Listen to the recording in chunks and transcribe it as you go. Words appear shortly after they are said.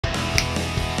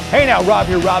Hey now, Rob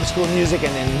here, Rob School of Music,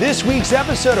 and in this week's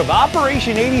episode of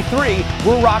Operation 83,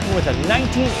 we're rocking with a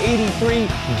 1983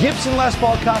 Gibson Les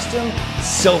Paul Custom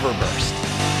Silverburst.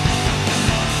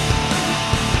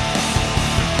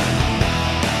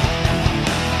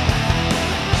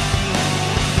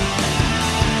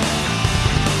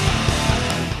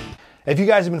 If you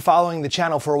guys have been following the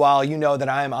channel for a while, you know that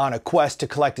I am on a quest to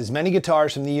collect as many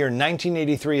guitars from the year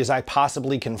 1983 as I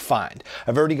possibly can find.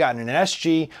 I've already gotten an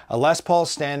SG, a Les Paul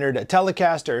Standard, a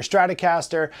Telecaster, a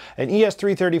Stratocaster, an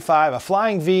ES335, a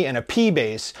Flying V, and a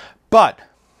P-Bass, but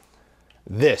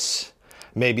this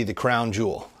may be the crown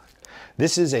jewel.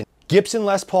 This is a Gibson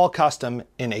Les Paul Custom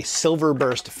in a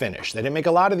Silverburst finish. They didn't make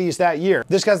a lot of these that year.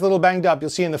 This guy's a little banged up, you'll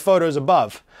see in the photos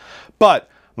above. But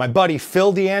my buddy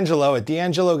Phil D'Angelo at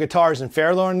D'Angelo Guitars in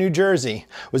Fair Lawn, New Jersey,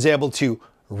 was able to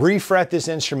refret this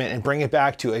instrument and bring it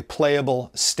back to a playable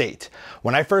state.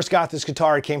 When I first got this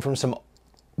guitar, it came from some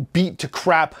beat to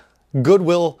crap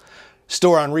Goodwill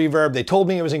store on Reverb. They told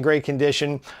me it was in great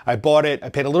condition. I bought it, I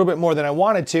paid a little bit more than I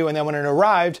wanted to, and then when it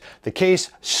arrived, the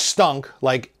case stunk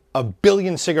like a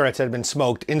billion cigarettes had been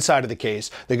smoked inside of the case.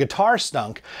 The guitar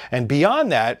stunk, and beyond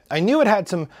that, I knew it had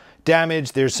some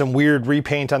damage. There's some weird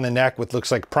repaint on the neck, which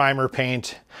looks like primer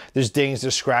paint. There's dings,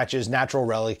 there's scratches, natural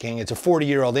relicking. It's a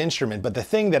 40-year-old instrument, but the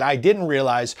thing that I didn't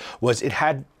realize was it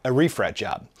had a refret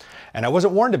job. And I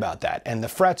wasn't warned about that. And the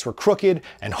frets were crooked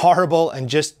and horrible and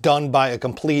just done by a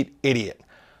complete idiot.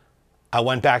 I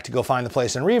went back to go find the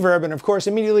place in Reverb, and of course,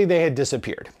 immediately they had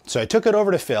disappeared. So I took it over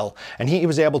to Phil, and he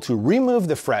was able to remove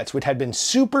the frets, which had been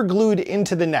super glued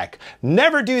into the neck.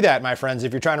 Never do that, my friends,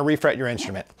 if you're trying to refret your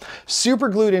instrument. Super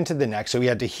glued into the neck, so he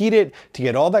had to heat it to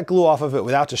get all that glue off of it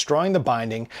without destroying the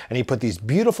binding, and he put these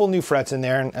beautiful new frets in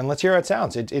there, and let's hear how it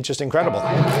sounds. It's just incredible.